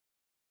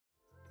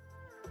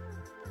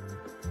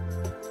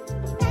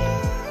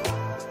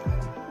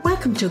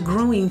Welcome to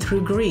Growing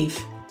Through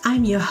Grief.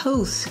 I'm your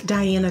host,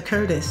 Diana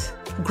Curtis.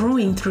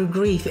 Growing Through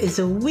Grief is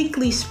a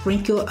weekly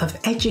sprinkle of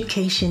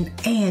education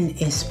and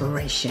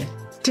inspiration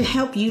to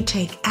help you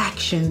take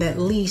action that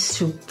leads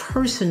to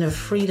personal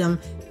freedom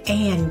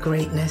and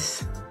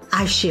greatness.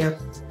 I share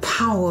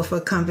powerful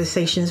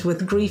conversations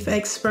with grief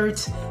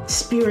experts,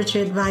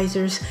 spiritual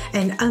advisors,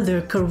 and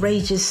other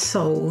courageous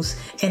souls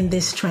in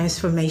this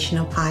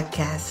transformational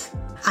podcast.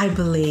 I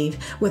believe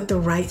with the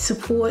right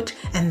support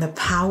and the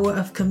power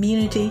of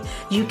community,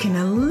 you can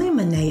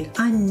eliminate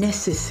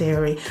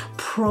unnecessary,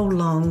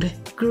 prolonged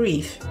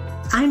grief.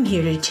 I'm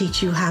here to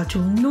teach you how to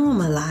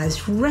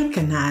normalize,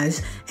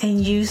 recognize, and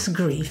use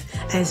grief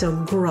as a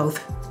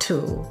growth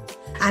tool.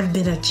 I've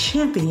been a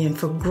champion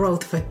for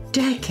growth for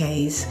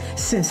decades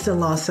since the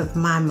loss of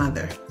my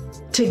mother.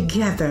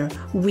 Together,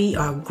 we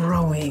are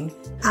growing.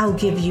 I'll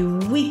give you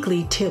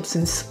weekly tips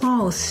and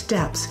small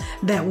steps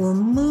that will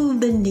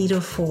move the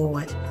needle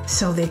forward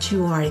so that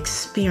you are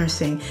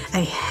experiencing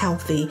a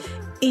healthy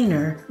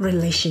inner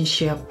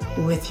relationship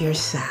with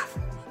yourself.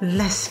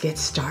 Let's get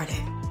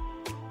started.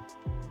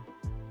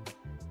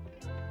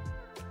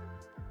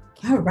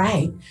 All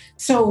right.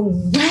 So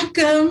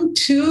welcome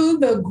to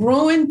the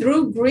Growing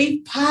Through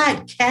Grief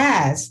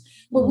podcast,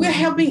 where we're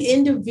helping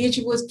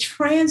individuals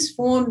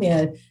transform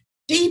their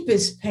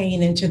deepest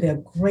pain into their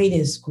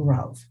greatest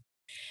growth.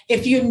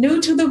 If you're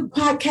new to the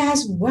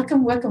podcast,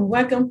 welcome, welcome,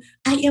 welcome.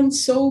 I am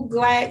so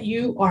glad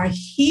you are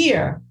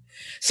here.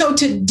 So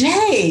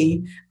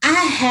today, I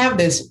have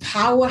this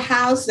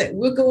powerhouse that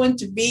we're going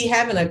to be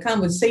having a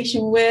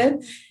conversation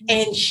with,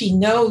 and she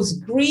knows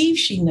grief,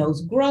 she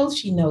knows growth,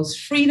 she knows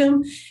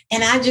freedom,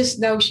 and I just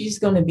know she's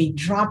going to be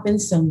dropping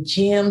some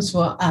gems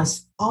for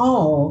us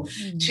all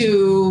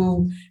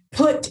to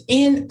put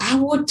in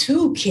our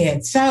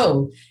toolkit.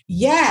 So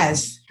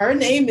yes, her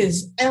name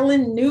is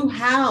Ellen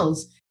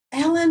Newhouse.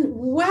 Ellen,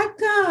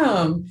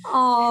 welcome.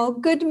 Oh,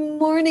 good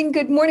morning.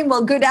 Good morning.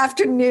 Well, good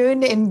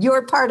afternoon in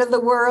your part of the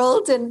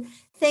world. And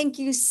thank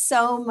you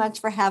so much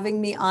for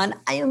having me on.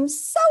 I am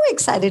so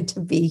excited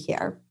to be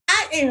here.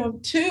 I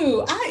am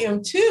too.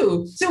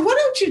 So why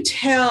don't you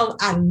tell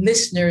our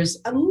listeners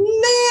a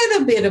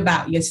little bit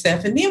about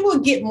yourself, and then we'll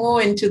get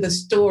more into the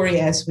story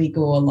as we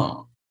go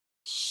along.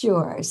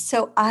 Sure.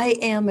 So I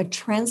am a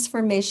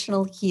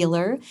transformational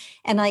healer,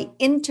 and I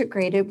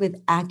integrated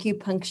with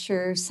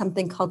acupuncture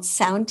something called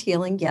sound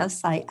healing.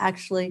 Yes, I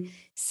actually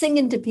sing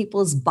into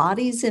people's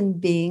bodies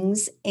and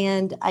beings,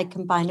 and I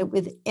combine it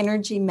with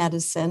energy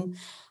medicine.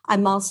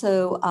 I'm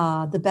also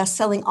the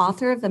best-selling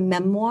author of a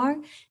memoir,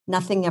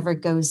 Nothing Ever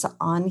Goes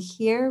On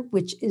Here,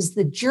 which is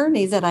the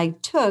journey that I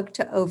took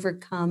to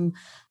overcome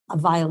a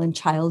violent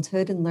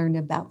childhood and learn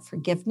about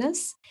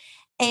forgiveness.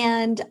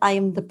 And I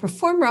am the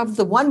performer of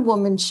the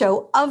one-woman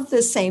show of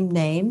the same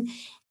name.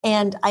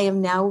 And I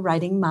am now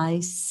writing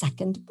my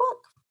second book.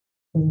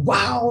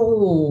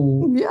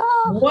 Wow. Yeah.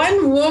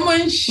 One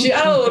woman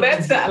show.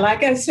 That's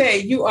like I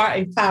said, you are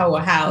a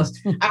powerhouse.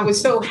 I was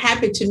so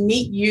happy to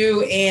meet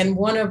you in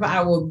one of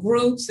our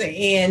groups,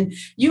 and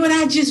you and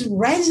I just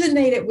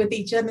resonated with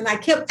each other. And I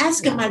kept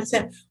asking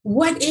myself,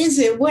 what is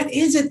it? What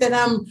is it that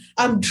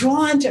I'm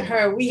drawn to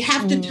her? We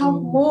have to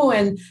talk more.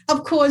 And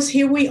of course,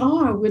 here we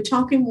are. We're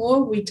talking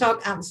more. We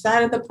talk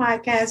outside of the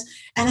podcast.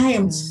 And I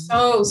am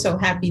so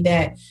happy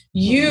that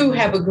you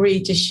have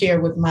agreed to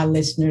share with my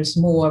listeners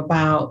more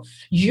about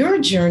your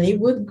journey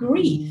with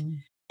grief.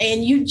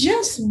 And you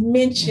just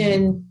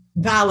mentioned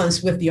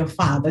violence with your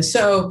father.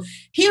 So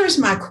here's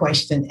my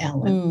question,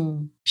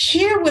 Ellen.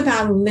 Share with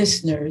our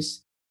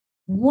listeners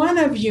one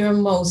of your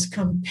most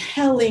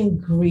compelling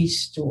grief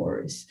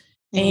stories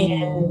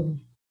and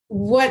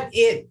what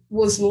it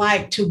was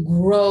like to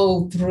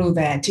grow through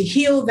that, to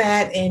heal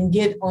that and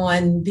get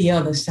on the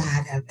other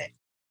side of it.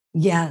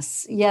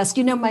 Yes.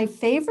 You know, my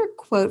favorite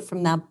quote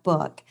from that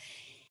book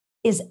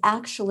is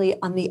actually,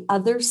 on the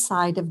other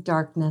side of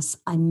darkness,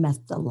 I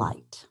met the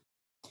light.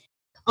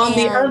 On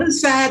the other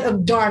side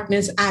of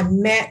darkness, I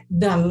met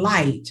the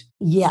light.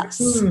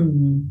 Yes.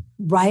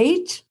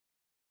 Right?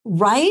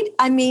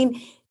 I mean,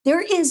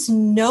 there is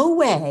no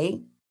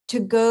way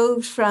to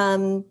go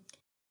from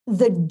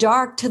the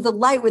dark to the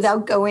light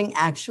without going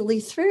actually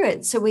through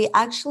it. So we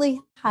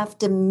actually have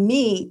to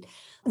meet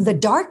the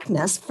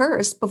darkness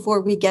first before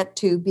we get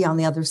to be on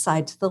the other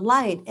side to the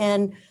light.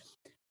 And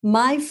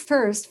my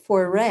first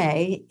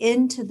foray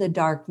into the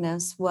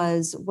darkness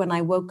was when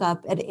I woke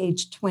up at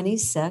age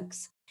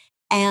 26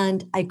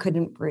 and I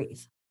couldn't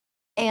breathe.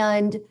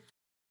 And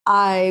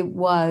it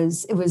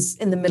was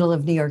in the middle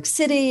of New York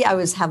City. I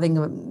was having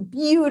a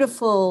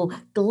beautiful,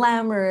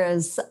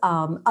 glamorous,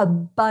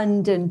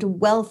 abundant,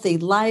 wealthy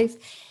life.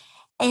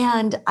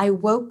 And I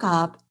woke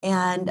up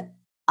and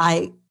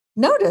I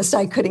noticed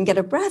I couldn't get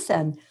a breath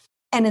in.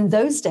 And in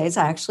those days,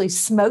 I actually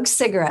smoked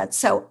cigarettes.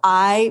 So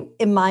I,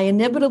 in my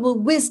inimitable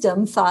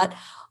wisdom, thought,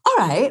 all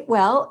right,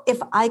 well, if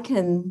I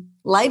can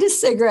light a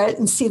cigarette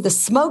and see the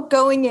smoke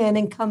going in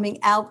and coming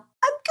out,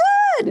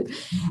 I'm good.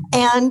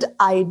 And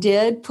I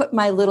did put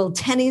my little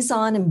tennies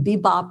on and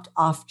bebopped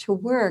off to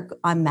work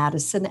on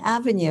Madison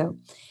Avenue.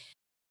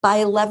 By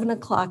 11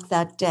 o'clock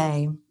that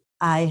day,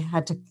 I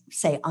had to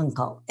say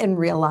uncle and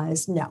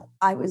realize, no,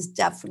 I was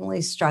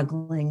definitely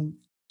struggling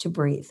to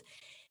breathe.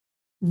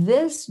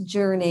 This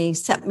journey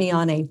set me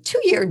on a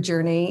 2-year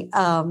journey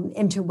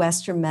into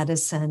Western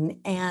medicine,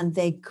 and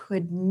they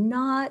could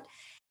not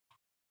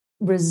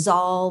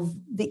resolve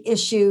the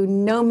issue.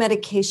 No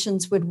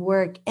medications would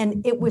work.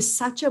 And it was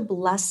such a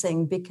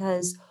blessing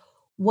because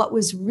what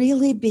was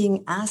really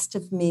being asked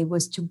of me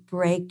was to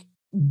break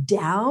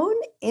down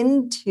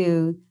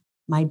into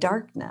my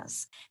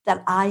darkness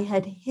that I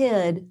had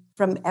hid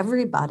from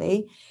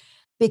everybody.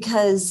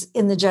 Because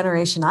in the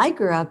generation I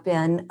grew up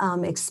in,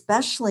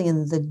 especially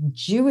in the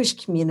Jewish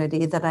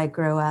community that I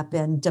grew up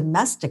in,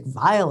 domestic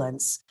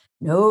violence,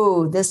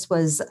 no, this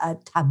was a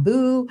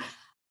taboo.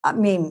 I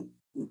mean,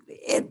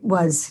 it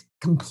was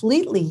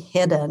completely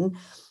hidden.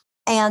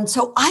 And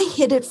so I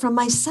hid it from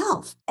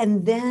myself.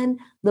 And then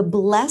the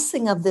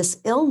blessing of this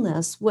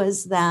illness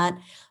was that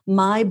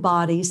my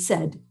body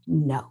said,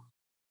 no,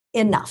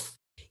 enough.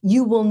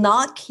 You will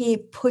not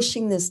keep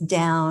pushing this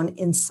down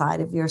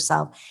inside of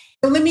yourself.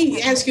 So let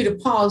me ask you to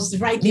pause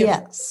right there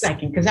for a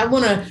second, because I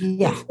want to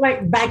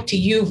reflect back to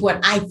you what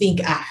I think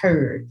I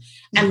heard.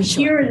 I'm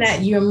hearing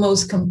that your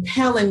most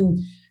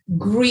compelling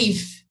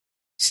grief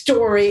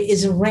story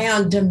is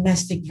around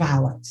domestic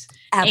violence.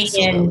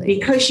 Absolutely. And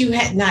because you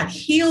had not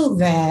healed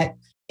that,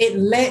 it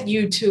led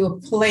you to a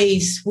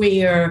place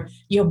where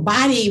your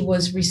body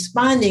was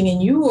responding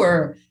and you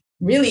were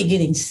really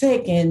getting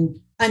sick and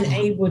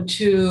unable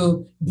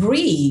to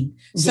breathe.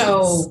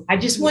 So I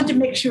just want to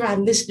make sure our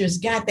listeners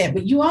got that.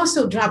 But you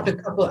also dropped a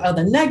couple of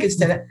other nuggets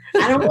that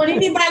I don't want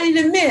anybody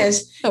to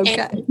miss. Okay.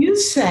 And you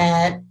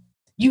said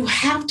you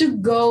have to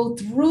go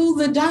through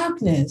the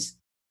darkness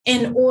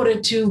in order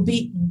to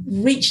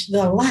reach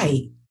the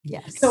light.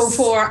 Yes. So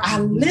for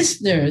our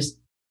listeners,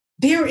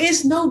 there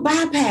is no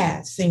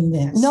bypassing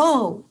this.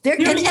 No, there's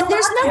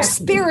no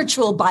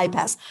spiritual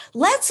bypass.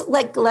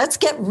 Let's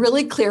get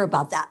really clear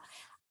about that.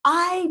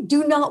 I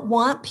do not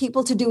want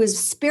people to do a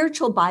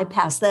spiritual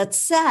bypass that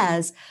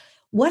says,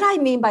 what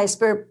I mean by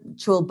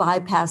spiritual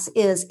bypass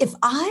is if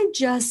I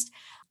just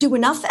do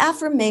enough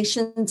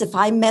affirmations, if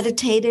I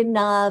meditate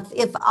enough,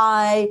 if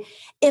I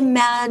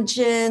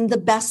imagine the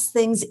best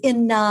things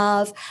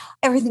enough,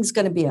 everything's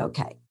going to be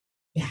okay.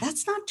 Yeah.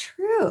 That's not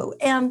true.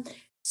 And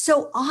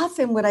so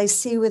often what I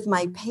see with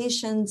my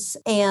patients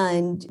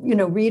and,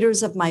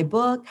 readers of my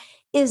book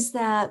is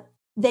that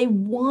they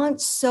want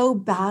so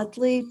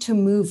badly to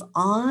move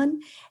on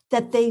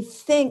that they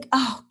think,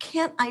 oh,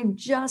 can't I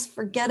just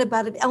forget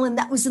about it? Ellen,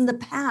 that was in the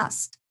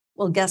past.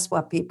 Well, guess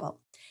what,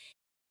 people?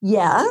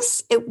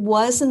 Yes, it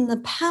was in the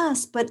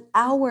past, but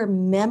our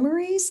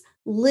memories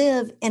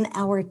live in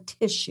our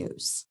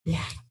tissues,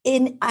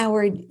 in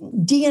our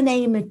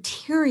DNA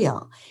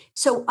material.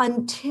 So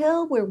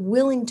until we're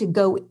willing to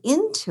go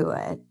into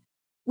it,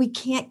 we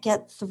can't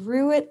get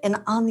through it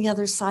and on the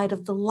other side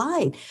of the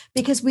light,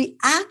 because we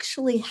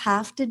actually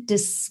have to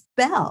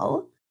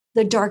dispel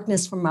the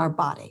darkness from our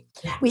body.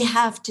 Yeah. We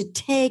have to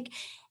take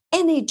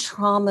any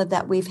trauma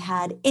that we've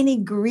had, any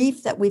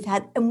grief that we've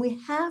had, and we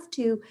have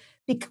to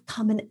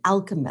become an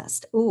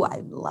alchemist. Oh,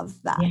 I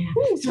love that. Yeah.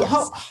 Ooh,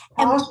 so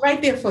pause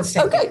right there for a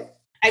second. Okay.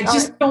 I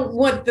just don't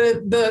want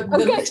the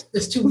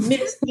listeners to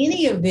miss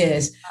any of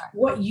this.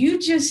 What you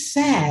just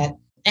said,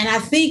 and I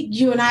think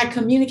you and I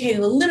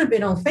communicated a little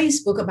bit on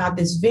Facebook about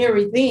this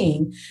very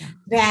thing,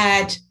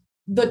 that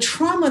the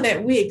trauma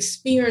that we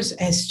experience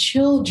as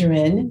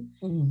children,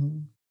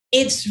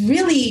 it's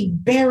really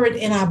buried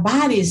in our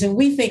bodies. And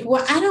we think,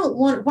 well,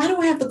 why do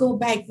I have to go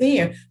back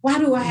there? Why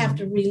do I have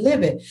to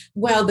relive it?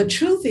 Well, the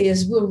truth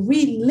is we're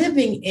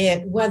reliving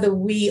it, whether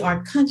we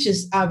are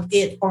conscious of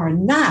it or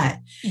not.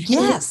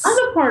 Yes. And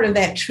the other part of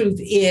that truth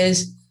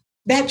is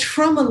that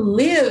trauma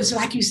lives,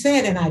 like you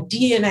said, in our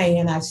DNA,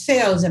 in our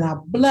cells, in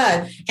our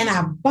blood, in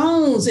our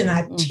bones, in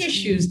our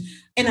tissues,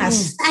 in our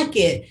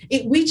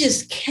psyche. We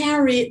just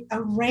carry it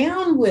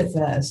around with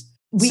us.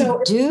 We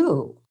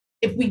do.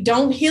 If we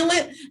don't heal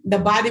it, the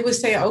body would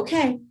say,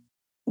 okay.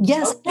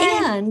 Yes. Okay.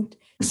 And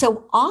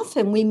so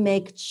often we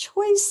make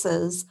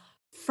choices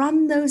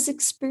from those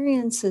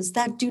experiences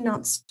that do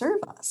not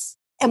serve us,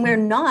 and we're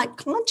not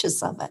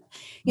conscious of it.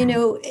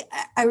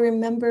 I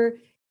remember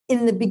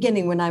in the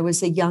beginning when I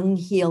was a young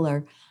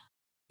healer,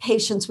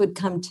 patients would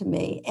come to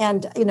me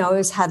and, I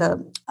always had a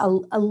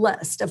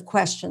list of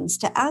questions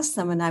to ask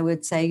them. And I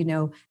would say,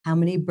 how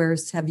many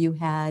births have you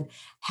had?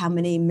 How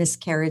many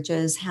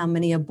miscarriages? How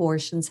many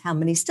abortions? How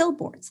many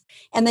stillborns?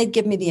 And they'd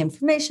give me the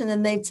information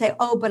and they'd say,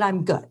 oh, but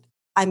I'm good.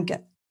 I'm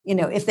good.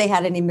 If they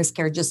had any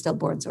miscarriages,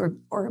 stillborns,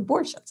 or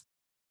abortions.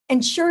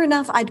 And sure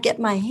enough, I'd get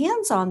my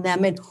hands on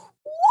them and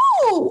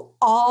whoa,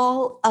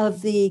 all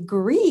of the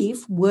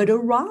grief would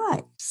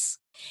arise.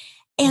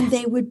 And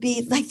they would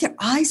be like, their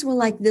eyes were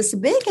like this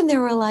big. And they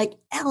were like,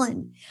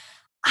 Ellen,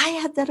 I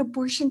had that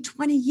abortion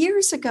 20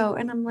 years ago.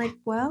 And I'm like,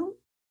 well,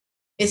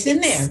 it's in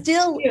there.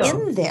 Still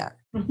in there.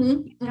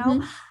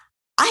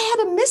 I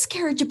had a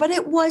miscarriage, but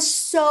it was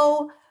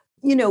so,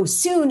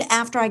 soon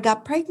after I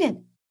got pregnant.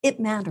 It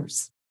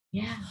matters.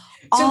 Yeah.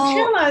 So All,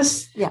 tell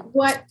us yeah.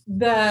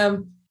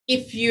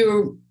 if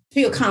you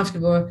feel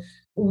comfortable,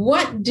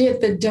 what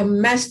did the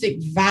domestic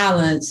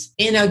violence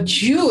in a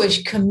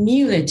Jewish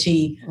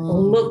community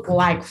look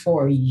like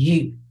for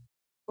you?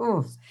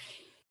 Mm.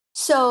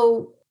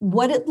 So,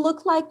 what it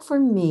looked like for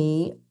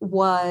me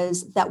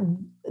was that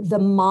the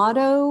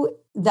motto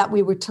that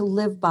we were to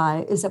live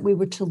by is that we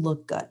were to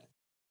look good.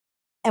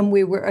 And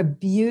we were a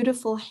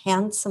beautiful,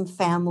 handsome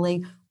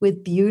family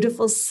with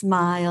beautiful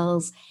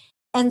smiles.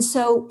 And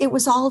so it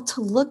was all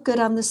to look good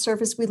on the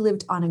surface. We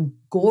lived on a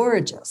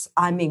gorgeous,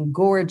 I mean,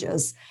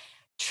 gorgeous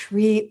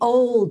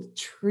old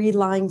tree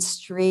lined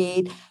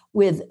street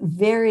with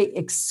very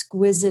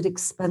exquisite,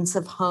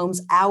 expensive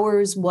homes.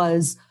 Ours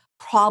was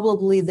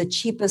probably the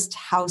cheapest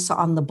house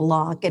on the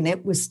block, and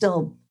it was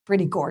still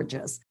pretty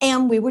gorgeous.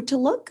 And we were to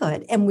look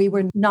good, and we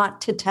were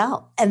not to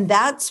tell. And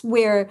that's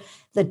where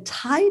the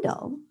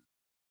title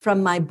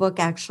from my book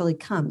actually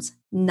comes.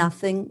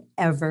 Nothing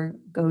ever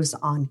goes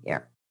on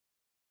here.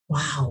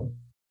 Wow.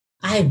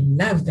 I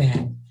love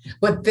that.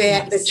 But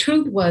the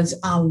truth was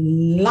a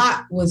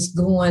lot was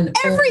going on.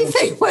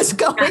 Everything was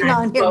going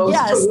on here.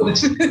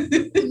 Yes.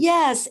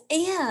 Yes.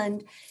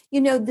 And,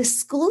 the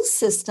school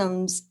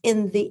systems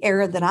in the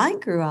era that I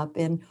grew up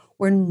in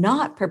were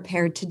not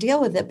prepared to deal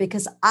with it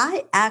because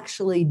I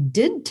actually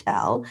did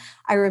tell.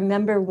 I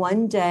remember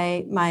one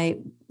day my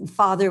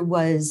father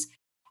was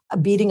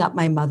beating up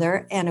my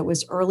mother, and it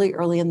was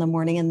early in the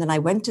morning. And then I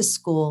went to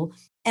school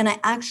and I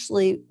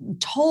actually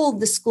told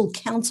the school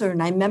counselor,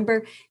 and I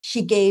remember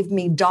she gave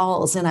me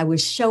dolls and I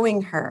was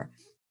showing her.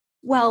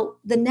 Well,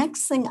 the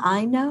next thing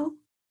I know,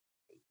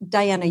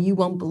 Diana, you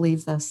won't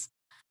believe this.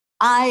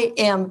 I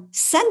am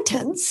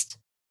sentenced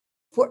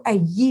for a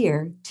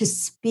year to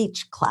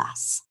speech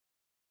class.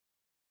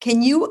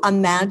 Can you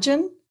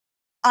imagine?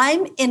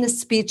 I'm in a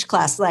speech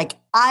class. Like,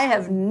 I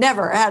have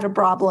never had a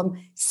problem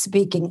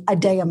speaking a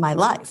day of my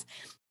life.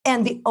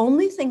 And the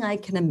only thing I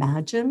can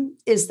imagine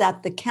is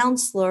that the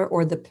counselor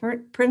or the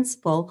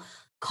principal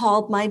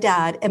called my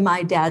dad, and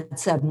my dad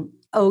said,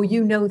 "Oh,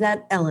 you know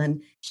that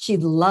Ellen, she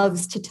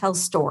loves to tell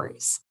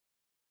stories."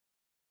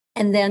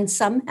 And then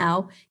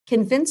somehow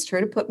convinced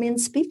her to put me in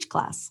speech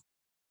class.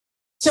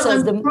 So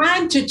I'm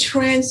trying to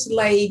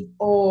translate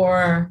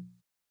or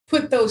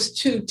put those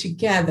two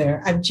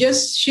together. I've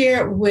just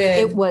shared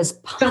with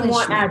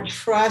someone I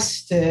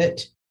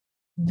trusted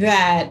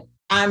that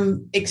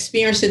I'm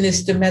experiencing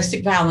this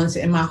domestic violence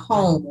in my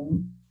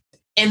home.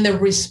 And the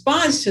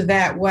response to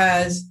that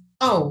was,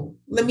 "Oh,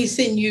 let me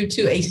send you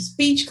to a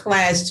speech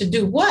class to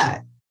do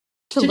what?"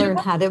 To learn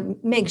how to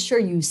make sure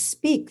you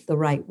speak the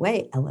right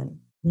way, Ellen.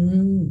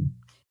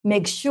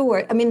 Make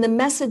sure, the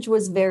message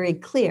was very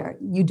clear.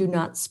 You do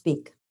not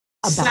speak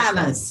about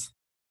this.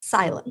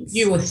 Silence.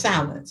 You were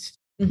silenced.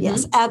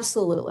 Yes,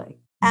 absolutely.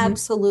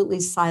 Absolutely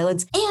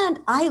silence.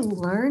 And I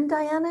learned,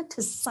 Diana,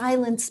 to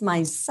silence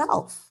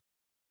myself.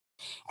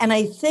 And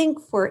I think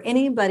for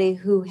anybody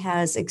who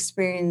has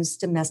experienced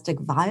domestic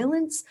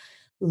violence,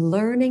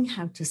 learning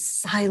how to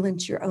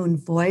silence your own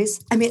voice.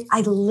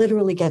 I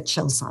literally get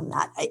chills on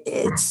that.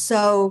 It's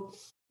so,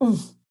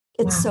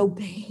 so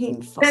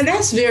painful. Now,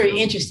 that's very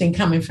interesting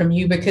coming from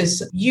you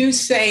because you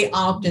say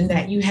often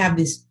that you have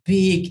this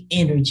big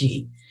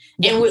energy.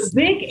 Yes. And with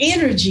big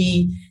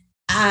energy,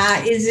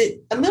 is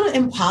it a little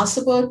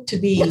impossible to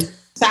be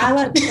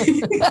silent?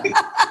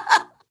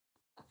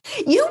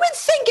 You would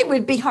think it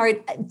would be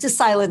hard to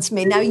silence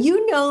me. Now,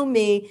 you know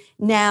me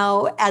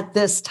now at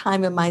this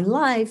time in my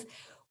life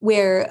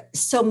where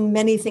so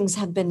many things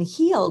have been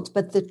healed.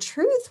 But the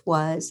truth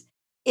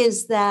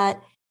is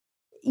that,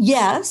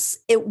 yes,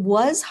 it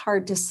was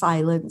hard to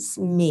silence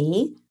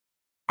me.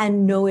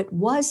 And no, it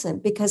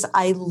wasn't, because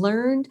I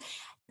learned,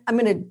 I'm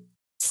going to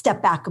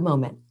step back a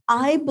moment.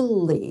 I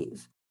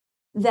believe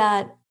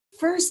that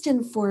first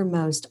and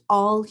foremost,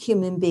 all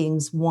human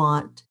beings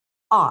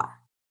are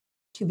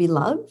to be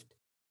loved,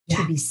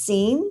 to be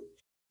seen,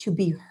 to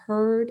be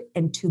heard,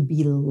 and to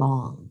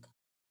belong.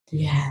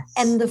 Yes.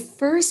 And the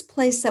first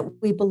place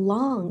that we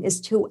belong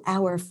is to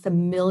our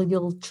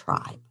familial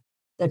tribe,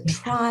 the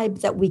tribe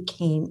that we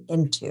came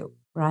into,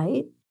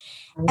 right?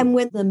 And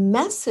when the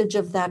message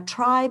of that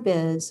tribe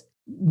is,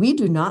 we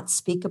do not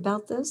speak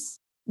about this,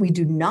 we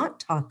do not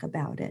talk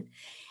about it,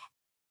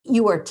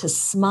 you are to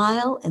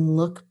smile and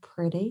look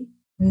pretty.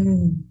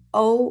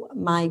 Oh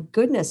my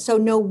goodness. So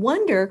no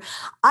wonder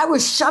I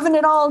was shoving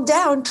it all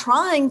down,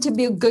 trying to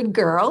be a good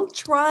girl,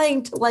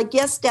 trying to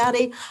yes,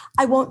 Daddy,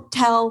 I won't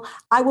tell.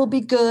 I will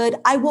be good.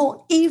 I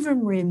won't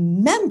even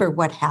remember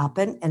what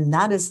happened. And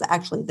that is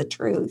actually the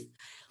truth.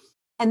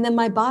 And then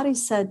my body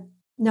said,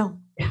 no,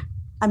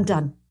 I'm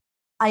done.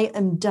 I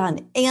am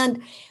done.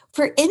 And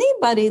for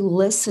anybody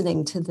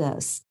listening to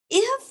this,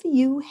 if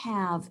you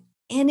have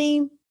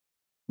any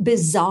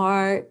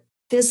bizarre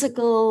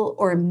physical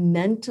or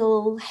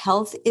mental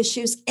health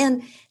issues,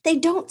 and they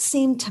don't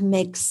seem to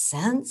make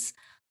sense,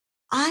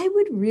 I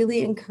would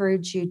really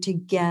encourage you to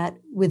get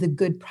with a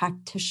good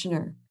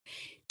practitioner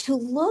to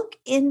look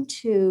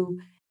into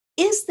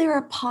is there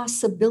a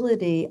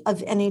possibility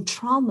of any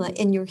trauma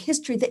in your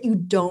history that you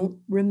don't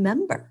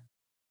remember?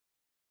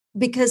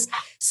 Because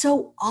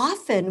so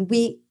often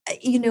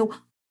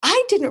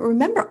I didn't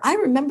remember. I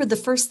remember the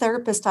first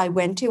therapist I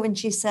went to, and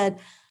she said,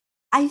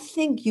 I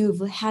think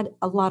you've had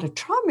a lot of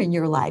trauma in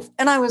your life.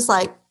 And I was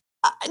like,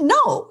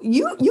 no,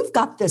 you've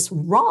got this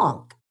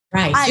wrong.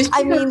 Right. Just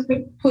because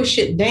we push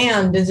it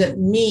down doesn't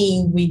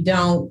mean we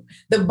don't.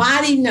 The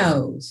body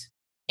knows.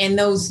 And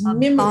those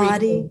memories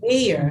are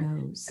there.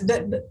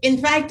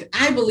 In fact,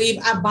 I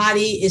believe our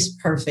body is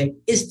perfect.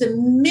 It's the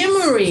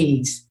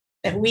memories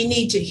that we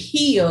need to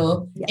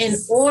heal in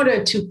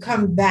order to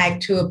come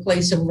back to a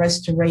place of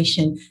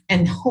restoration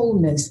and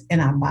wholeness in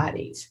our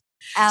bodies.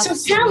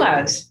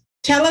 Absolutely. So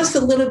tell us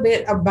a little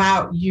bit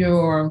about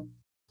your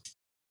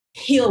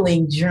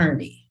healing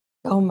journey.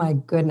 Oh my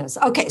goodness.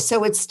 Okay.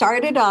 So it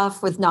started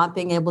off with not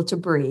being able to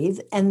breathe.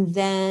 And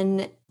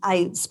then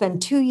I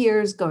spent 2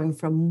 years going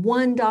from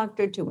one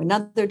doctor to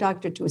another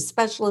doctor to a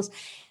specialist.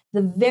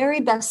 The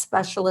very best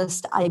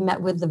specialist I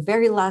met with the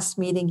very last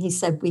meeting, he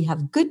said, we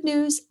have good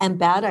news and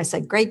bad. I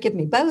said, great, give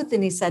me both.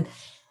 And he said,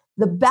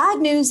 the bad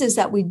news is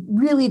that we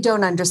really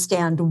don't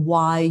understand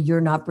why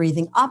you're not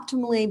breathing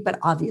optimally, but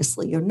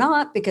obviously you're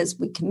not because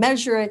we can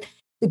measure it.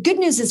 The good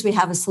news is we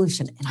have a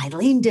solution. And I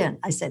leaned in.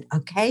 I said,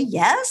 okay,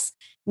 yes.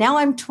 Now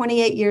I'm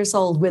 28 years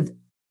old with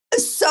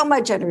so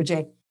much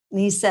energy. And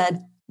he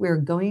said, we're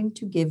going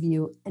to give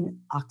you an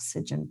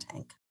oxygen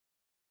tank.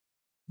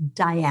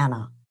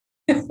 Diana,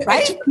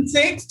 right? At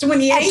 26,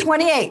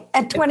 28?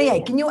 At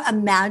 28. Can you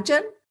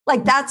imagine?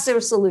 Like that's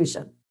their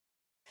solution.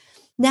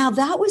 Now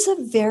that was a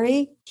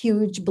very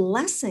huge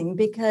blessing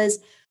because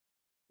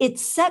it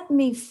set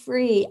me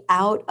free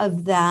out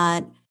of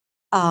that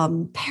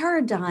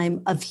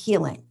paradigm of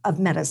healing, of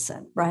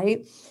medicine,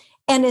 right?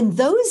 And in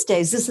those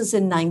days, this is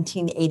in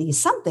 1980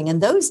 something, in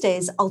those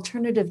days,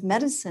 alternative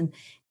medicine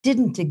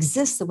didn't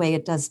exist the way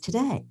it does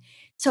today.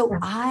 So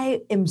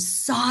I am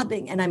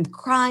sobbing and I'm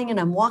crying and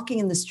I'm walking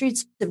in the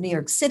streets of New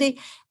York City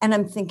and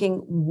I'm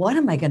thinking, what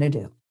am I going to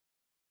do?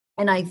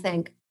 And I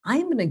think,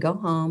 I'm going to go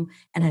home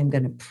and I'm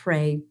going to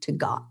pray to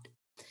God.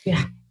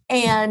 Yeah.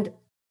 And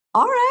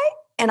all right.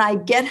 And I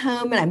get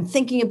home and I'm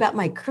thinking about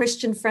my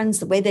Christian friends,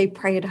 the way they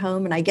pray at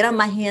home. And I get on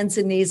my hands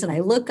and knees and I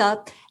look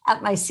up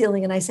at my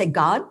ceiling and I say,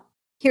 God,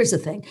 here's the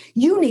thing.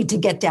 You need to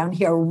get down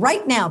here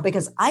right now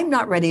because I'm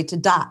not ready to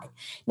die.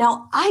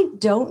 Now, I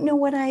don't know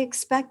what I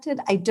expected.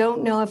 I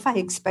don't know if I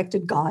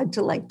expected God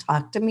to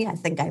talk to me. I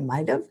think I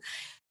might have.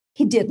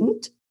 He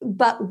didn't.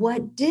 But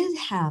what did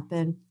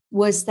happen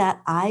was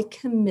that I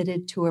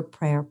committed to a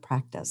prayer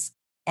practice.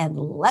 And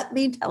let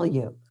me tell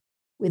you,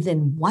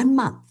 within 1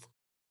 month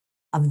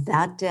of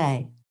that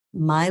day,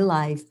 my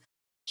life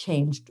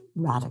changed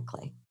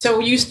radically. So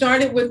you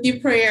started with your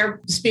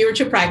prayer,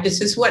 spiritual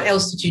practices. What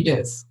else did you do?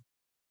 Yes.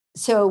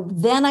 So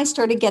then I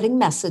started getting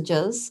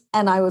messages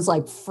and I was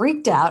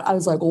freaked out. I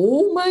was like,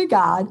 oh my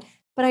God.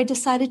 But I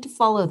decided to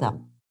follow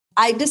them.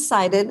 I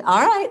decided,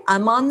 all right,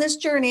 I'm on this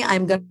journey.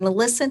 I'm going to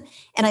listen.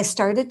 And I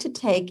started to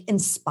take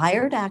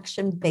inspired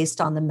action based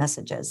on the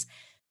messages.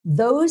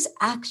 Those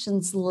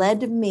actions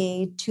led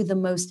me to the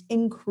most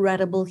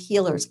incredible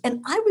healers.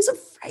 And I was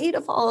afraid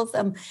of all of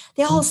them.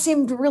 They all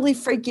seemed really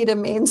freaky to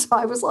me. And so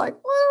I was like,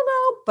 well, I don't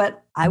know.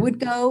 But I would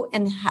go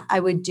and I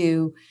would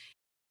do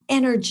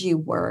energy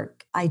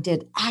work. I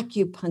did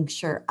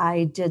acupuncture.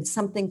 I did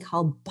something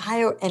called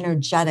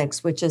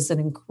bioenergetics, which is an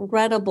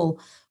incredible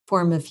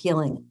form of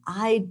healing.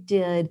 I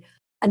did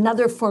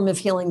another form of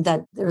healing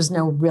that there's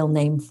no real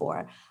name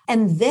for.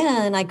 And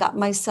then I got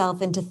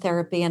myself into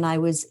therapy and I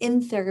was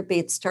in therapy.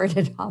 It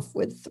started off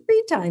with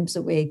 3 times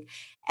a week.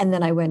 And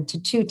then I went to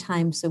 2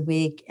 times a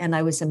week and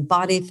I was in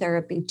body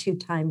therapy 2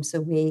 times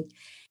a week.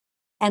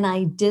 And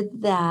I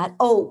did that.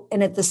 Oh,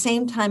 and at the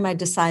same time, I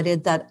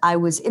decided that I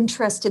was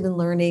interested in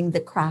learning the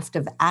craft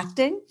of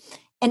acting.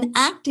 And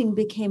acting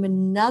became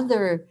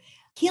another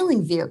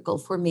healing vehicle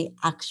for me,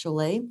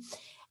 actually.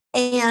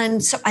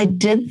 And so I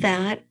did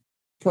that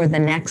for the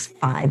next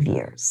 5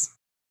 years.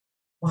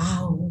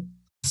 Wow.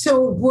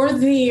 So were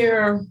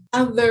there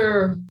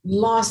other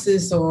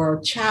losses or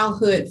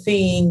childhood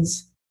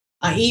things,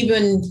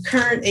 even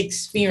current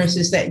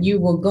experiences that you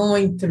were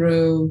going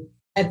through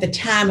at the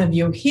time of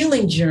your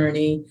healing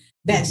journey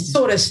that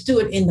sort of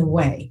stood in the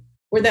way?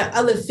 Were there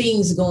other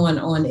things going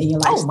on in your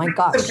life? Oh my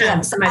gosh,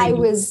 yes.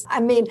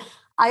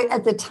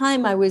 At the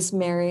time I was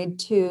married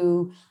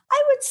to,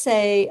 I would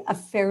say, a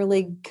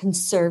fairly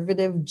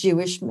conservative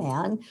Jewish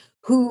man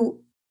who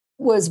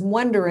was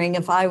wondering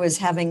if I was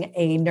having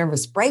a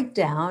nervous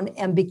breakdown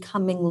and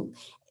becoming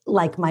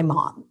like my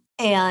mom.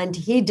 And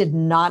he did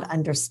not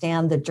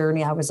understand the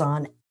journey I was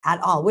on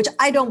at all, which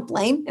I don't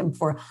blame him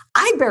for.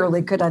 I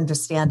barely could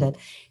understand it.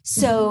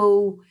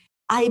 So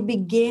I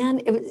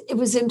began, it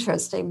was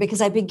interesting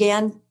because I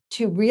began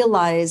to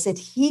realize that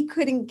he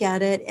couldn't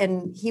get it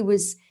and he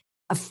was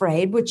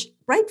afraid, which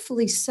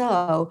rightfully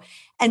so.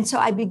 And so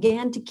I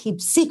began to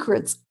keep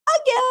secrets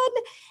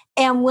again.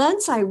 And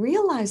once I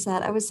realized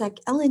that, I was like,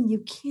 Ellen, you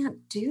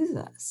can't do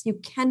this. You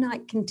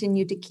cannot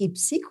continue to keep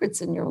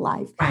secrets in your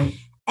life. Right.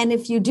 And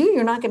if you do,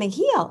 you're not going to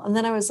heal. And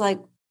then I was like,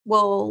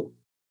 well,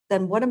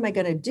 then what am I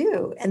going to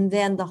do? And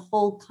then the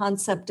whole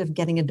concept of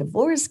getting a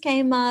divorce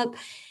came up.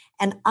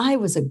 And I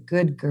was a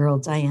good girl,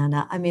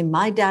 Diana. I mean,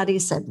 my daddy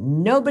said,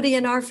 nobody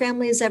in our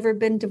family has ever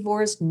been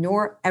divorced,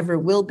 nor ever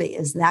will be.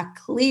 Is that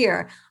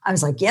clear? I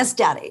was like, yes,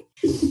 daddy.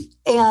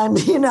 And,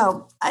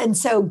 and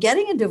so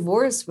getting a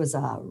divorce was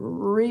a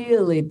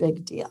really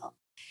big deal.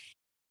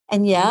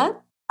 And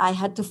yet I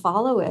had to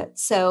follow it.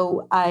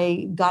 So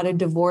I got a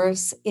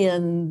divorce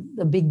in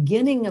the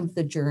beginning of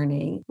the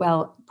journey.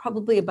 Well,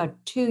 probably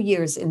about 2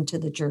 years into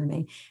the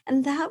journey.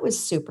 And that was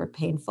super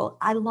painful.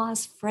 I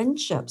lost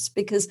friendships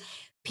because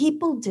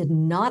people did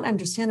not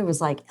understand. It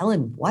was like,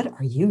 Ellen, what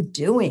are you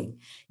doing?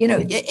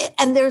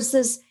 And there's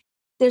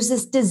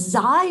this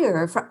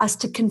desire for us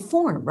to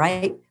conform,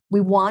 right? We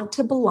want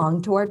to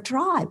belong to our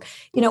tribe.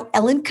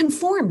 Ellen,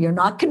 conform. You're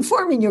not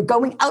conforming. You're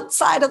going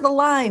outside of the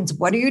lines.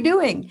 What are you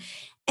doing?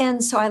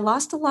 And so I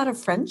lost a lot of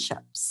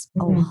friendships,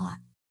 a lot.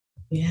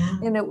 Yeah.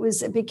 And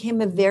it became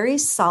a very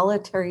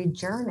solitary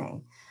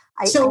journey.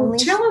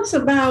 Tell us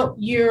about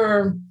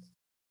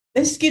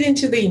let's get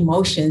into the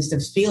emotions,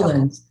 the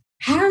feelings. Okay.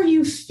 How are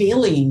you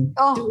feeling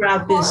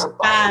throughout this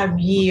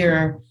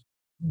 5-year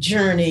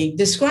journey?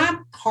 Describe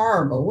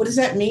horrible. What does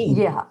that mean?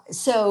 Yeah.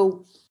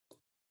 So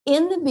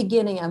in the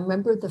beginning, I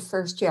remember the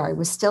first year I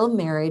was still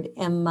married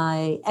and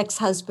my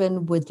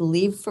ex-husband would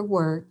leave for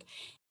work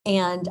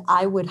and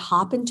I would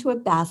hop into a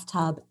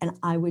bathtub and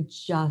I would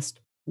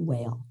just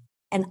wail.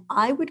 And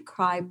I would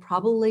cry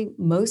probably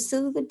most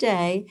of the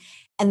day.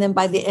 And then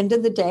by the end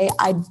of the day,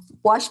 I'd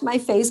wash my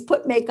face,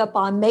 put makeup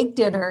on, make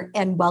dinner,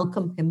 and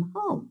welcome him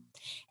home.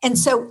 And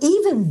so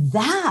even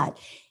that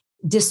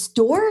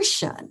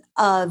distortion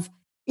of,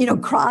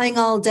 crying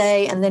all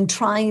day and then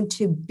trying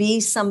to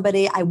be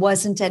somebody I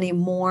wasn't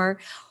anymore,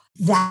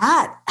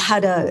 that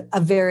had a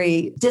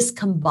very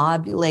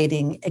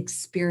discombobulating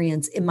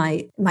experience in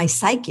my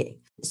psyche.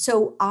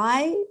 So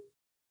I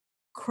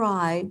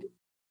cried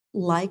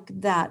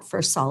like that for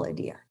a solid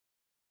year.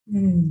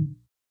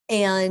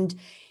 And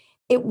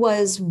it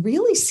was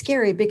really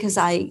scary because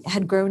I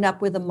had grown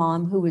up with a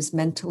mom who was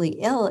mentally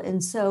ill.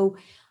 And so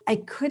I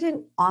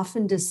couldn't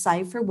often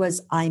decipher,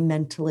 was I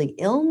mentally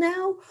ill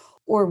now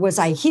or was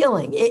I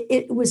healing?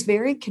 It was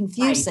very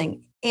confusing.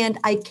 Right. And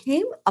I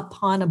came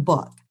upon a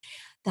book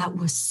that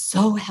was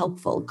so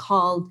helpful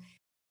called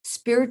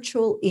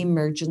Spiritual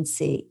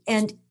Emergency.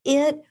 And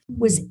it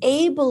was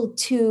able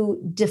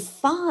to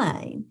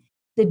define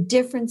the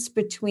difference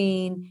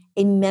between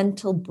a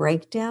mental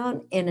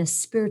breakdown and a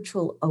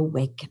spiritual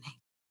awakening.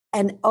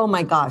 And oh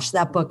my gosh,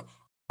 that book,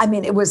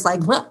 it was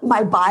like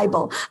my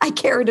Bible. I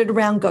carried it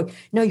around going,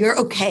 no, you're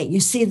okay. You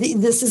see,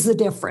 this is the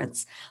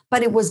difference.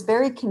 But it was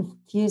very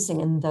confusing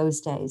in those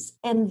days.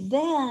 And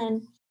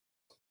then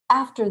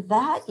after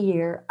that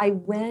year, I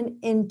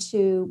went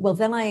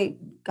then I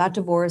got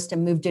divorced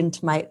and moved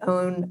into my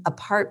own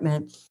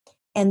apartment.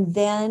 And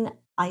then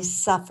I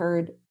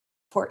suffered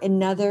for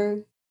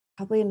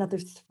probably another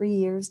 3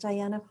 years,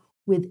 Diana,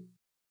 with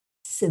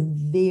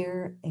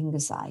severe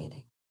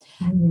anxiety.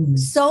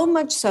 So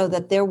much so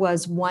that there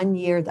was 1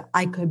 year that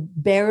I could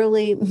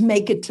barely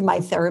make it to my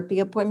therapy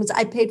appointments.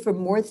 I paid for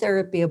more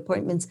therapy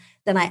appointments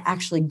than I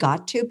actually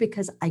got to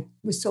because I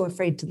was so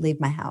afraid to leave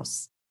my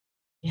house.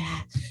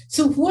 Yeah.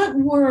 So what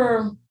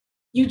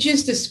you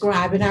just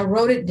described, and I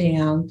wrote it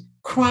down,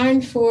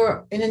 crying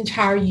for an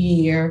entire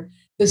year,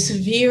 the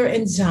severe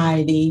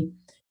anxiety.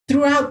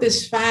 Throughout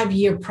this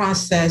 5-year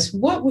process,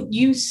 what would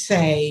you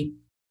say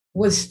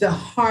was the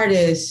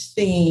hardest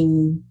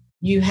thing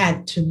you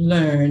had to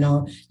learn,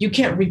 or you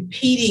kept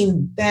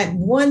repeating that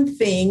one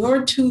thing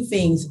or two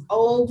things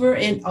over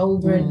and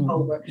over and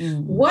over?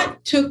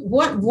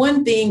 What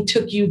one thing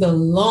took you the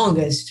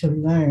longest to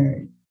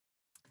learn?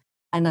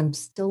 And I'm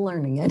still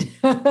learning it.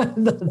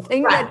 The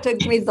thing that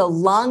took me the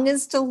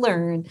longest to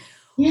learn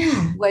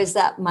was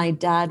that my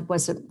dad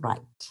wasn't right.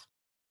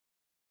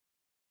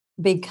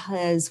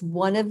 Because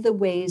one of the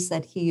ways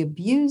that he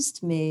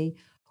abused me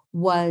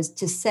was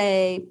to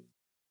say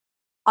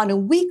on a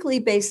weekly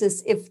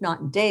basis, if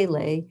not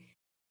daily,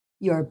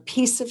 you're a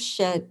piece of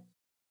shit,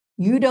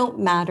 you don't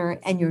matter,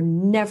 and you're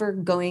never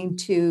going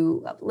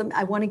to,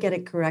 I want to get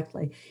it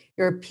correctly.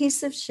 You're a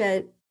piece of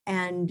shit,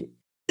 and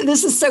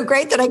this is so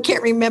great that I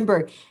can't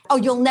remember. Oh,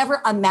 you'll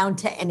never amount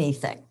to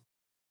anything.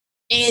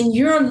 And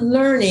you're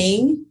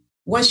learning,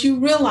 once you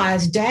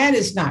realize dad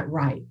is not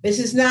right, this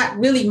is not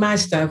really my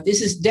stuff,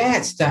 this is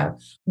dad's stuff.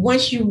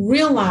 Once you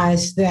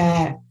realize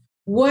that,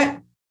 what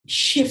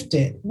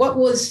shifted? What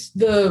was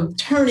the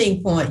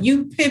turning point?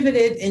 You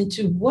pivoted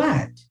into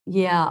what?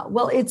 Yeah,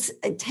 well, it's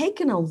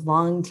taken a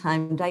long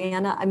time,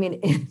 Diana.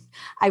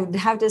 I would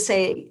have to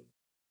say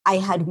I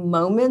had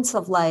moments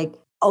of like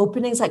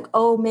openings, like,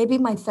 oh, maybe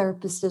my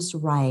therapist is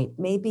right.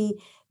 Maybe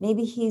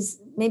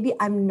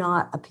I'm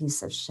not a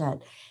piece of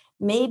shit.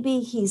 Maybe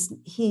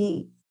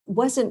he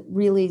wasn't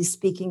really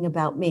speaking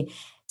about me.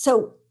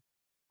 So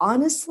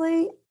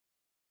honestly,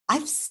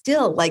 I've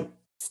still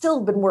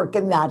been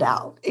working that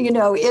out.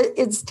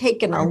 It's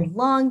taken a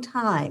long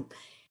time.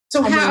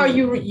 So how are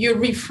you're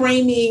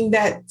reframing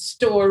that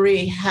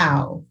story?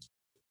 How?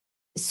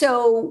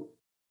 So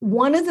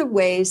one of the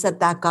ways that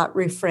got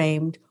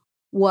reframed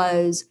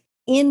was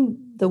in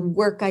the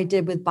work I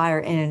did with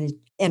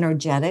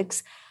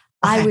bioenergetics.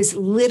 I was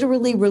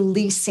literally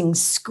releasing,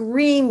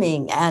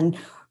 screaming and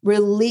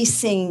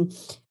releasing,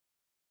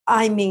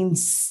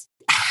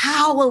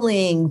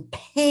 howling,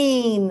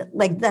 pain,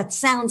 like that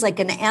sounds like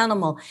an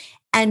animal.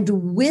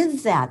 And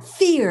with that,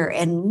 fear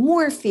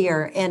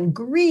and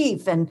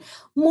grief and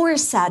more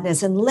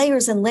sadness and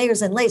layers and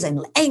layers and layers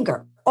and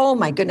anger. Oh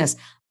my goodness.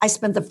 I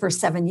spent the first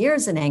 7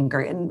 years in anger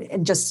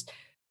and just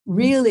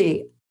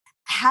really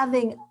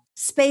having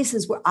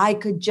spaces where I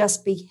could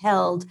just be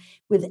held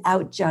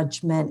without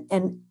judgment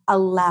and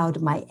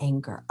allowed my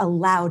anger,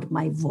 allowed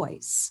my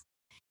voice.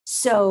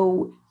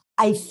 So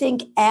I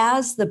think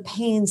as the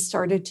pain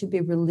started to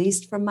be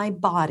released from my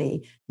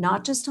body,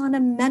 not just on a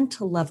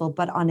mental level,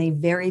 but on a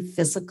very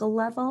physical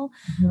level,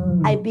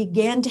 I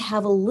began to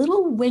have a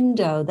little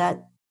window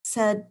that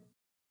said,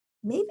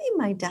 maybe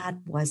my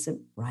dad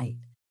wasn't right.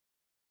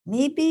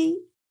 Maybe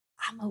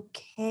I'm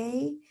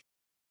okay.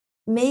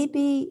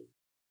 Maybe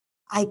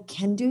I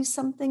can do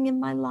something in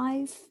my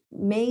life.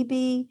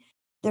 Maybe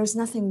there's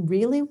nothing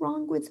really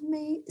wrong with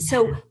me.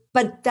 So,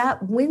 but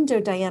that window,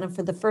 Diana,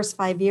 for the first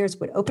 5 years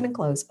would open and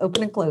close,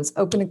 open and close,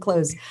 open and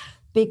close,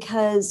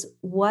 because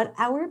what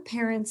our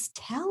parents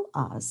tell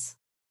us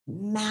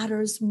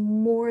matters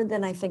more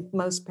than I think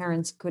most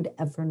parents could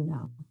ever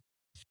know.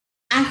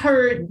 I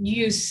heard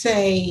you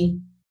say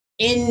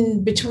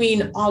in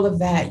between all of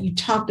that, you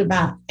talked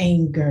about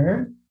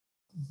anger.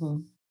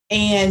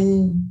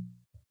 And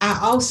I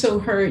also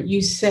heard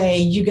you say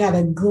you got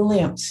a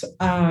glimpse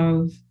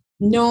of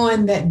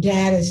knowing that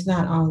dad is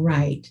not all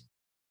right.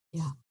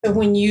 Yeah. So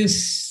when you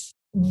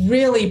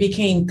really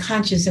became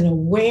conscious and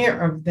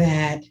aware of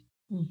that,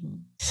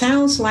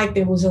 sounds like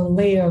there was a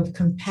layer of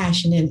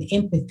compassion and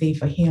empathy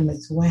for him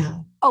as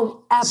well.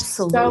 Oh,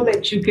 absolutely. So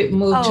that you could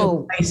move to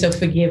a place of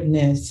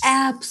forgiveness.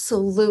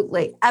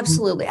 Absolutely.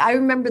 Absolutely. I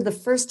remember the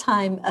first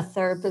time a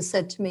therapist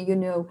said to me,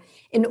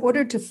 in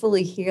order to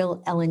fully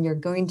heal, Ellen, you're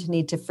going to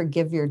need to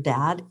forgive your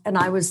dad. And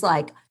I was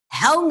like,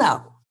 hell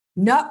no.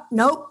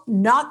 Nope,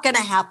 not going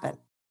to happen.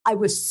 I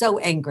was so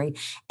angry.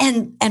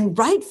 And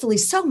rightfully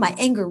so, my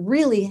anger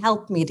really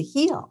helped me to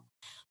heal.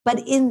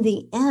 But in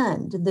the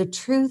end, the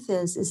truth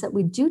is that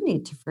we do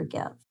need to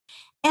forgive.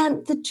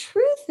 And the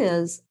truth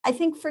is, I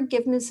think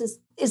forgiveness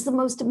is the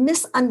most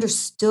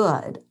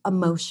misunderstood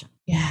emotion.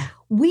 Yeah.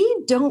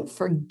 We don't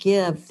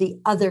forgive the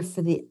other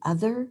for the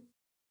other.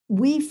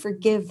 We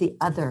forgive the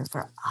other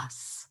for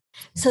us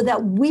so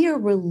that we are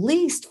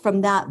released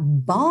from that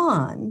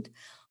bond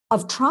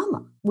of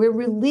trauma. We're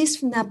released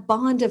from that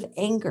bond of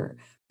anger,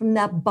 from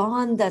that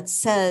bond that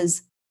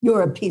says,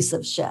 you're a piece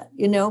of shit,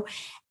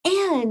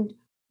 And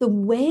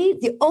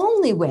the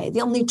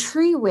only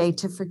true way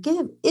to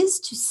forgive is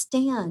to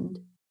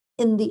stand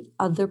in the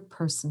other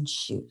person's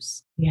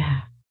shoes.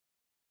 Yeah.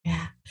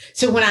 Yeah.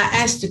 So when I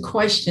asked the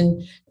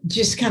question,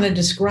 just kind of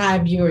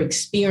describe your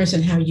experience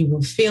and how you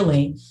were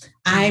feeling,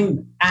 I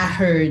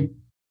heard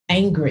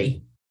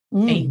angry,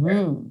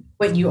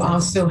 but you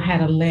also had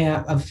a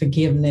layer of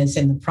forgiveness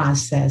in the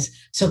process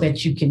so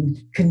that you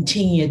can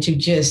continue to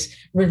just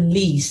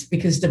release,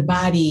 because the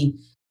body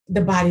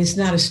is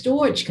not a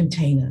storage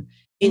container.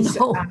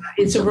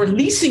 It's a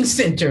releasing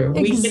center.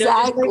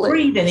 Exactly. We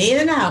breathing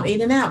in and out,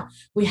 in and out.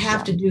 We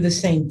have to do the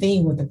same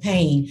thing with the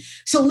pain.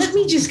 So let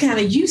me just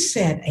you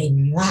said a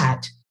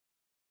lot,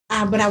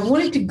 but I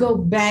wanted to go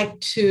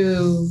back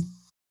to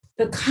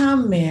the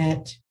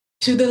comment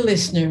to the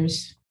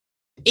listeners.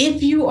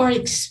 If you are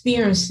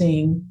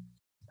experiencing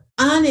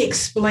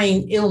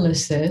unexplained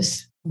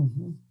illnesses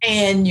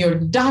and your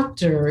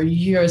doctor,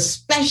 your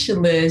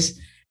specialist,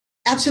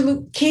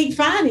 absolutely can't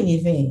find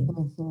anything,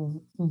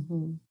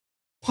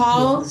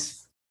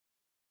 pause,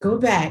 go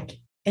back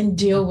and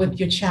deal with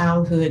your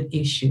childhood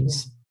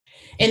issues.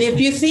 And if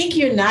you think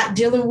you're not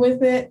dealing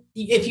with it,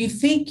 if you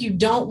think you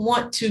don't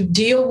want to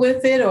deal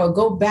with it or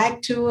go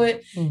back to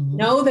it,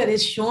 know that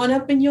it's showing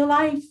up in your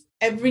life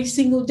every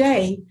single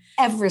day.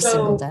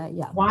 Single day,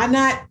 yeah. Why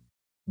not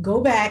go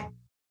back,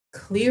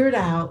 clear it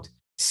out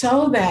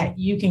so that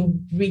you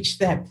can reach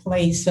that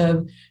place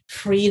of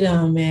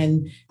freedom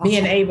and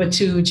being able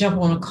to jump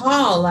on a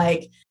call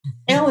like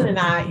Ellen and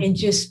I and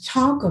just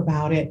talk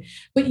about it.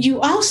 But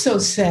you also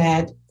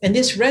said, and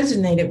this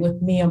resonated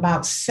with me,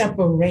 about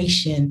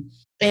separation.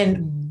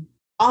 And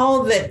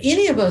all that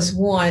any of us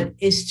want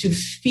is to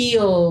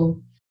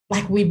feel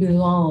like we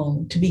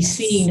belong, to be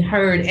seen,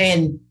 heard,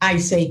 and I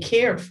say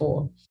cared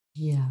for.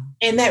 Yeah.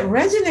 And that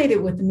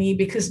resonated with me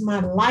because my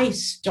life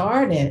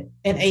started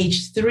at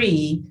age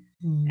 3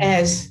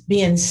 as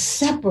being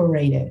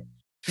separated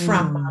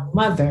from my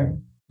mother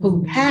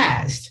who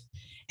passed.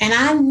 And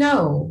I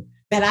know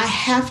that I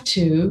have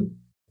to,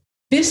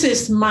 this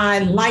is my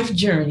life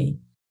journey,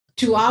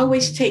 to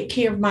always take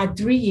care of my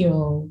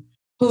 3-year-old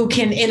who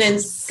can in an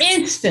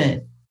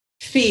instant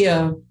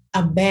feel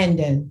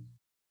abandoned,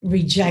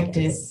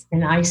 rejected,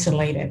 and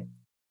isolated.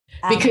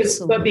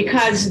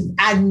 Because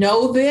I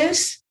know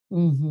this,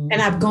 and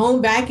I've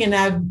gone back and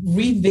I've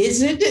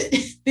revisited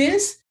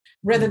this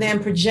rather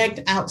than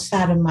project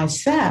outside of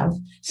myself.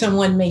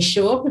 Someone may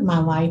show up in my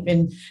life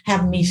and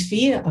have me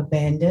feel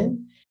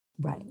abandoned.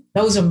 Right.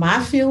 Those are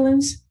my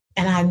feelings.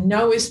 And I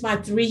know it's my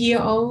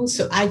 3-year-old.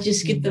 So I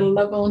just get to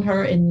love on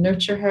her and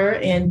nurture her.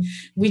 And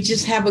we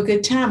just have a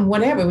good time,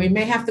 whatever. We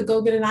may have to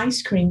go get an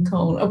ice cream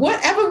cone or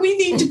whatever we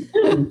need to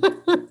do.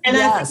 And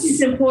I think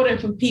it's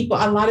important for people.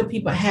 A lot of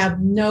people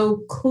have no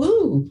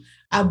clue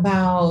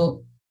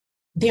about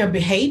their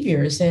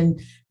behaviors and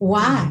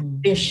why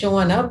they're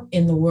showing up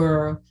in the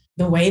world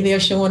the way they're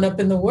showing up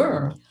in the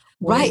world.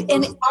 Right.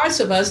 And parts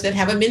of us that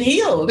haven't been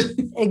healed.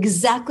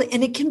 Exactly.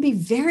 And it can be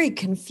very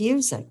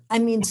confusing. I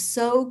mean,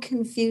 so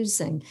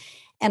confusing.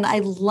 And I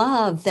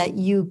love that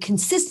you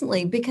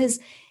consistently, because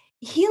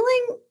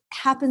healing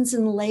happens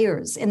in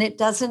layers and it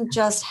doesn't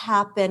just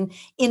happen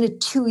in a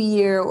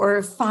 2-year or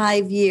a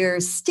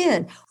 5-year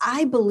stint.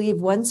 I believe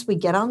once we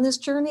get on this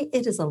journey,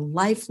 it is a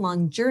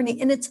lifelong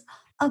journey, and it's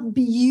a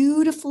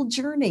beautiful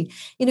journey.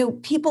 You know,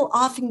 people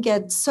often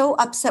get so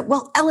upset.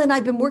 Well, Ellen,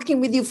 I've been working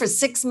with you for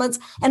 6 months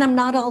and I'm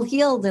not all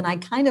healed. And I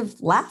kind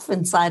of laugh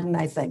inside and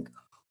I think,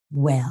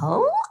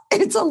 well,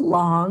 it's a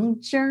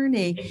long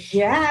journey.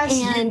 Yes.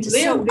 And you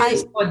lived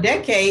this for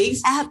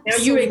decades. Absolutely.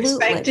 Now you're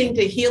expecting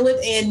to heal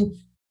it in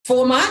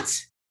 4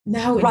 months?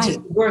 No, it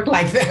doesn't work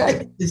like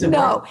that.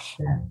 No.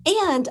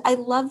 And I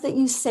love that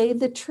you say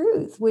the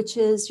truth, which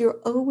is you're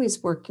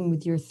always working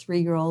with your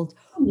 3-year-old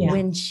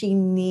when she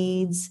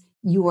needs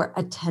your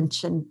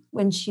attention,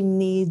 when she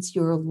needs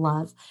your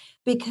love,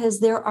 because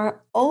there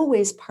are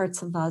always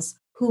parts of us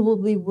who we'll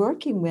be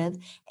working with.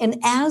 And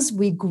as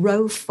we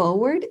grow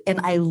forward, and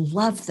I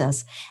love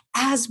this,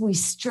 as we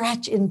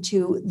stretch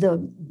into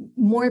the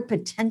more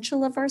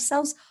potential of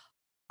ourselves,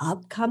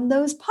 up come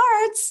those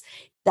parts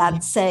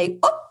that say,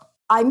 oh,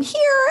 I'm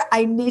here.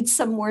 I need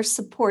some more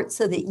support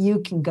so that you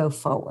can go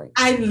forward.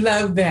 I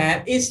love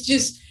that. It's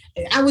just,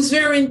 I was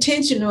very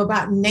intentional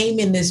about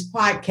naming this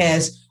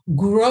podcast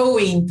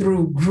Growing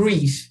Through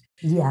Grief.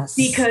 Yes.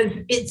 Because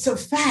it's a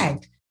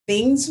fact.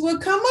 Things will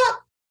come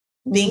up.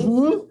 Things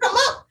will come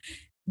up.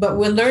 But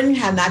we're learning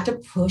how not to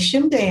push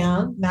them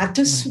down, not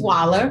to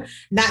swallow,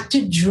 not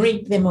to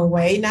drink them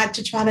away, not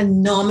to try to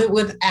numb it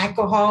with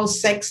alcohol,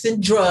 sex,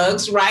 and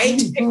drugs,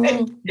 right?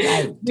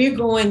 Right.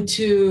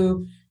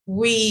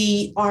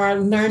 We are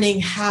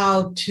learning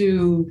how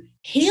to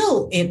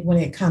heal it when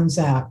it comes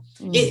out.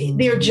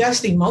 They're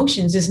just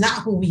emotions. It's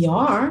not who we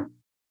are,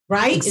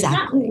 right? Exactly. It's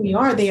not who we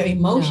are. They are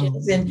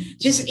emotions and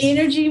just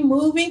energy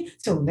moving.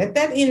 So let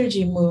that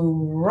energy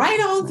move right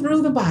on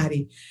through the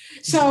body.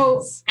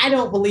 So I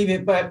don't believe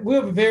it, but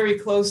we're very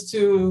close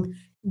to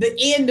the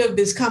end of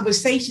this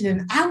conversation.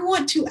 And I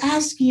want to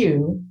ask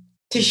you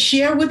to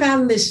share with our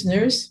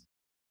listeners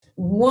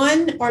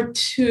 1 or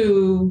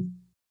 2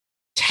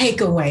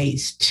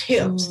 takeaways,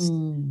 tips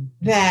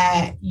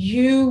that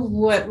you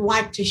would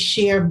like to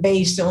share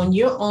based on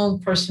your own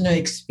personal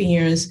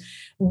experience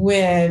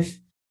with,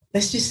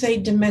 let's just say,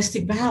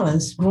 domestic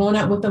violence, growing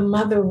up with a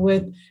mother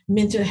with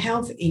mental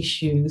health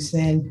issues.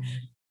 And,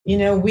 you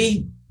know,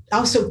 we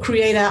also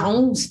create our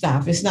own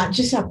stuff. It's not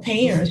just our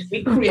parents.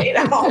 We create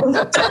our own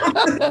stuff.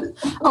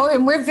 Oh,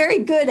 and we're very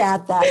good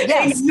at that.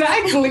 Yes.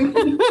 Exactly.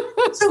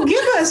 So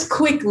give us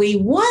quickly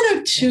 1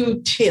 or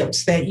 2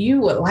 tips that you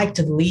would like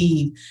to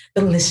leave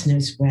the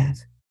listeners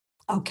with.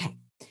 Okay.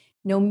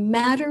 No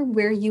matter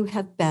where you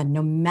have been,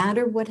 no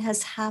matter what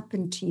has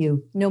happened to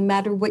you, no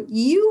matter what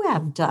you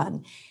have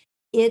done,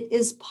 it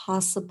is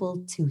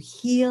possible to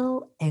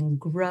heal and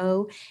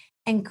grow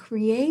and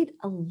create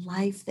a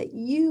life that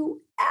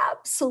you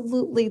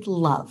absolutely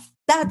love.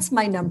 That's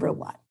my number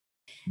 1.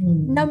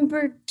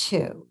 Number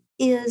 2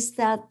 is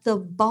that the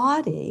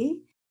body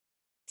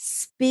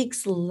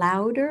speaks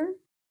louder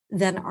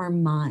than our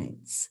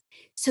minds.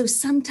 So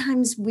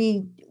sometimes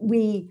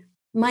we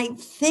might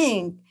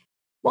think,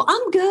 well,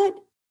 I'm good,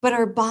 but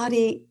our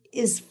body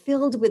is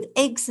filled with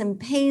aches and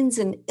pains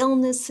and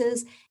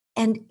illnesses,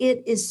 and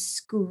it is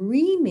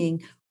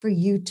screaming for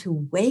you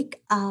to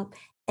wake up,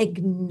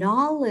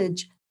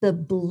 acknowledge the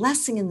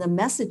blessing and the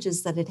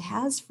messages that it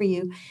has for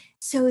you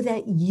so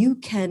that you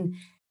can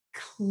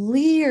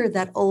clear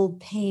that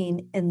old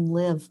pain and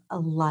live a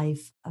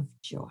life of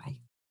joy.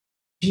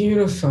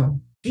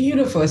 Beautiful.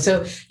 Beautiful.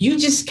 So you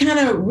just kind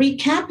of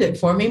recapped it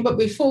for me. But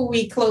before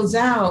we close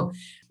out,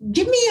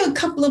 give me a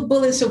couple of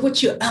bullets of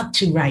what you're up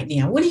to right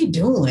now. What are you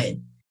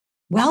doing?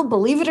 Well,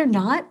 believe it or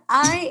not,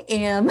 I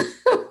am,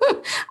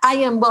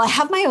 well, I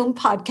have my own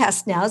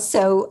podcast now.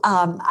 So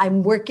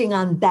I'm working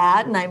on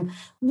that and I'm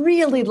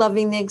really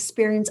loving the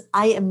experience.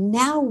 I am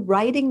now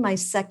writing my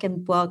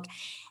 2nd book,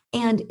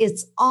 and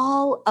it's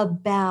all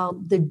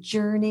about the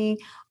journey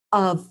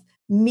of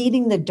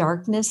meeting the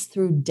darkness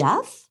through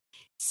death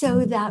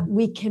so that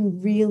we can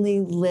really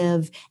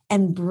live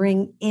and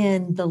bring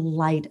in the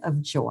light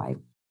of joy.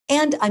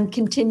 And I'm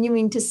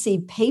continuing to see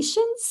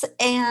patients,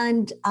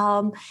 and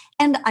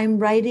I'm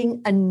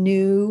writing a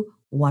new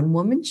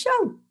one-woman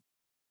show.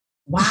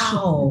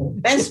 Wow,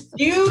 that's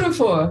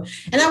beautiful.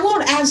 And I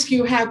won't ask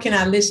you, how can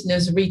our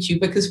listeners reach you?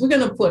 Because we're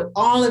going to put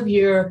all of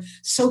your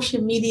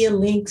social media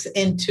links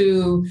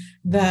into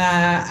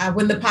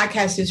when the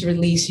podcast is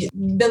released.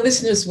 The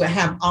listeners will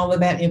have all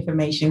of that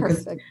information.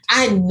 Perfect.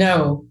 I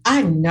know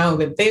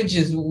that they're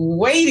just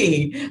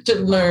waiting to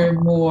learn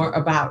more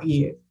about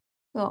you.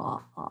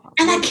 Aww.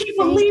 And I can't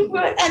believe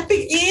we're at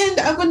the end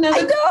of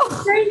another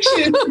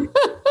conversation.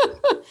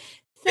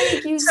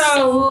 Thank you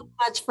so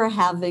much for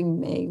having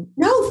me.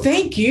 No,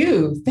 thank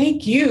you.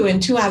 Thank you.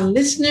 And to our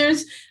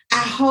listeners,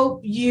 I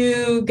hope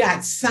you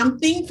got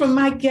something from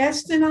my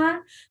guest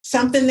tonight,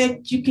 something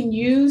that you can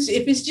use.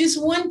 If it's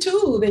just one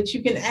tool that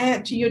you can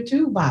add to your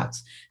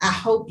toolbox, I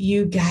hope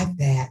you got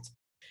that.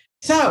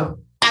 So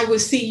I will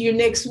see you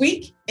next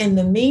week. In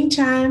the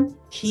meantime,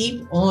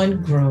 keep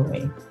on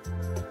growing.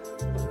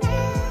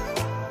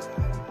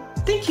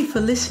 Thank you for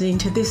listening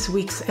to this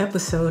week's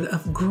episode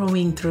of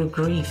Growing Through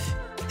Grief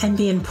and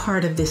being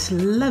part of this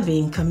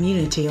loving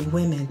community of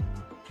women.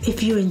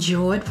 If you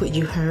enjoyed what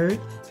you heard,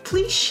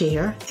 please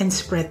share and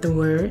spread the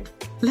word.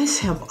 Let's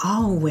help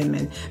all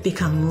women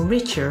become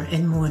richer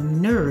and more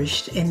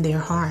nourished in their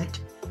heart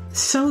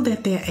so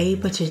that they're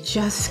able to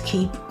just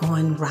keep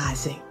on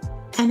rising.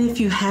 And if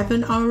you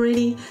haven't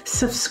already,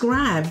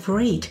 subscribe,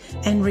 rate,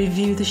 and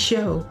review the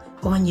show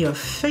on your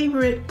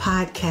favorite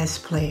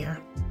podcast player.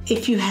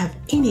 If you have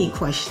any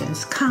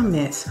questions,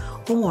 comments,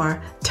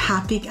 or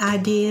topic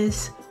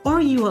ideas, or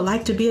you would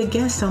like to be a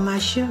guest on my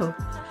show,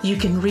 you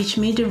can reach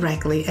me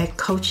directly at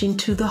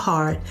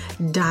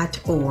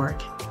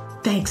coachingtotheheart.org.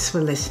 Thanks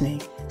for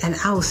listening, and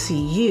I'll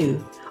see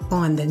you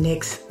on the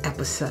next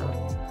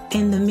episode.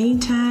 In the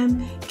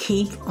meantime,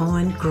 keep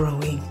on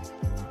growing.